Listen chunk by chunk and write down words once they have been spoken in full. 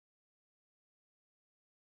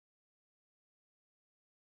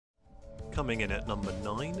Coming in at number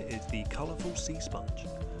 9 is the colourful sea sponge.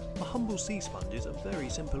 A humble sea sponge is a very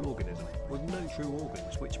simple organism with no true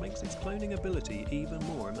organs, which makes its cloning ability even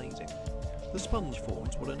more amazing. The sponge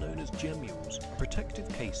forms what are known as gemmules, a protective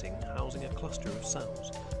casing housing a cluster of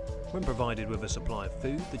cells. When provided with a supply of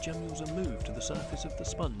food, the gemmules are moved to the surface of the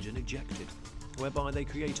sponge and ejected, whereby they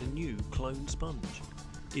create a new cloned sponge.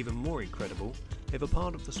 Even more incredible, if a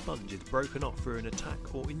part of the sponge is broken off through an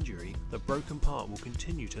attack or injury, the broken part will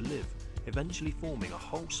continue to live, eventually forming a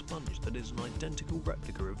whole sponge that is an identical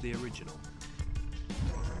replica of the original.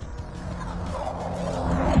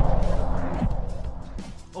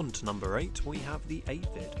 On to number 8, we have the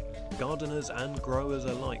aphid. Gardeners and growers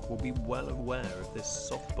alike will be well aware of this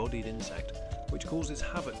soft-bodied insect, which causes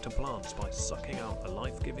havoc to plants by sucking out the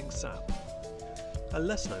life-giving sap. A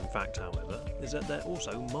less-known fact, however, is that they're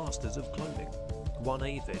also masters of cloning. One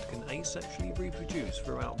aphid can asexually reproduce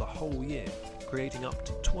throughout the whole year, creating up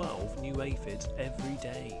to 12 new aphids every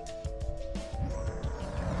day.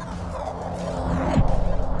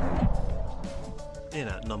 In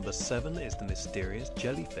at number 7 is the mysterious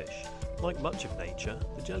jellyfish. Like much of nature,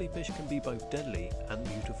 the jellyfish can be both deadly and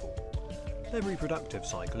beautiful. Their reproductive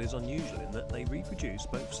cycle is unusual in that they reproduce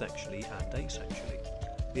both sexually and asexually.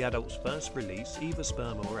 The adults first release either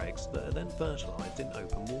sperm or eggs that are then fertilised in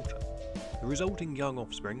open water. The resulting young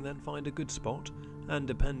offspring then find a good spot and,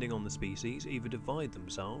 depending on the species, either divide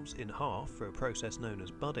themselves in half for a process known as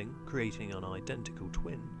budding, creating an identical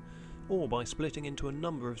twin, or by splitting into a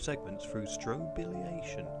number of segments through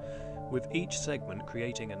strobilation, with each segment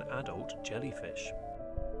creating an adult jellyfish.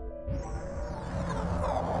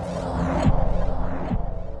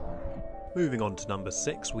 Moving on to number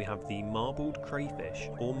 6, we have the marbled crayfish,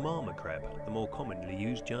 or marmorkrab, the more commonly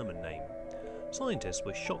used German name. Scientists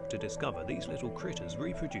were shocked to discover these little critters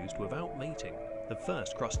reproduced without mating, the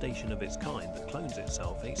first crustacean of its kind that clones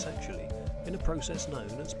itself asexually, in a process known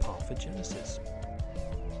as parthenogenesis.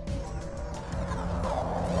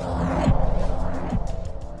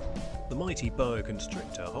 The mighty boa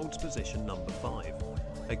constrictor holds position number 5.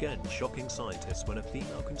 Again, shocking scientists when a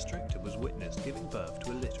female constrictor was witnessed giving birth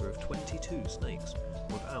to a litter of 22 snakes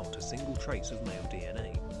without a single trace of male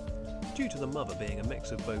DNA. Due to the mother being a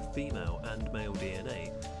mix of both female and male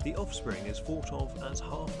DNA, the offspring is thought of as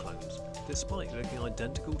half-clones, despite looking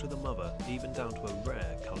identical to the mother, even down to a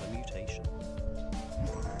rare colour mutation.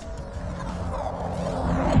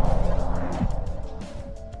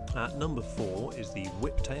 At number 4 is the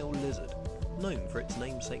whiptail lizard, known for its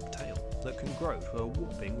namesake tail, that can grow to a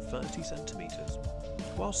whopping 30 centimetres.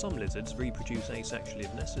 While some lizards reproduce asexually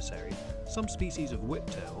if necessary, some species of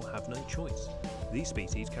whiptail have no choice. These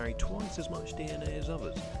species carry twice as much DNA as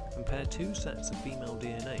others, and pair 2 sets of female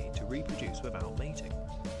DNA to reproduce without mating.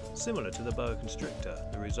 Similar to the boa constrictor,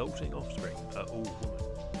 the resulting offspring are all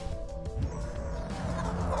women.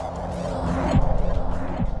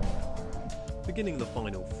 Beginning the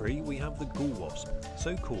final 3, we have the gall wasp,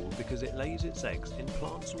 so called because it lays its eggs in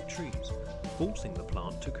plants or trees, forcing the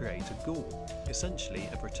plant to create a gall, essentially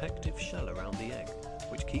a protective shell around the egg,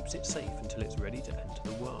 which keeps it safe until it's ready to enter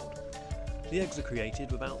the world. The eggs are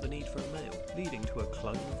created without the need for a male, leading to a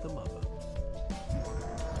clone of the mother.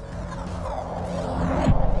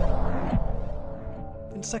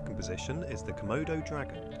 In second position is the Komodo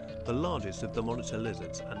dragon, the largest of the monitor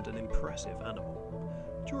lizards and an impressive animal.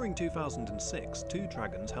 During 2006, 2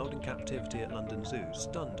 dragons held in captivity at London Zoo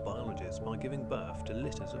stunned biologists by giving birth to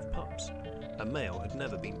litters of pups. A male had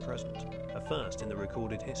never been present, a first in the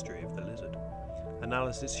recorded history of the lizard.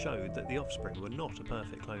 Analysis showed that the offspring were not a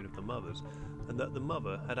perfect clone of the mother's, and that the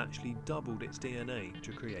mother had actually doubled its DNA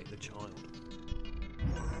to create the child.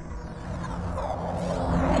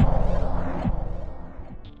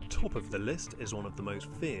 Top of the list is one of the most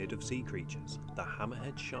feared of sea creatures, the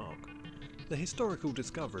hammerhead shark. The historical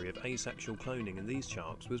discovery of asexual cloning in these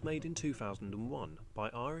sharks was made in 2001 by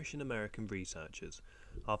Irish and American researchers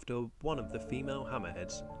after one of the female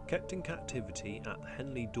hammerheads, kept in captivity at the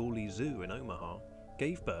Henley-Dolly Zoo in Omaha,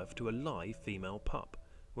 gave birth to a live female pup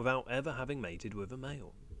without ever having mated with a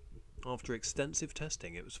male. After extensive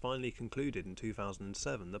testing, it was finally concluded in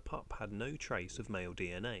 2007 the pup had no trace of male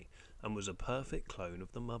DNA and was a perfect clone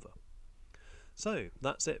of the mother. So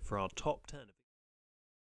that's it for our top 10.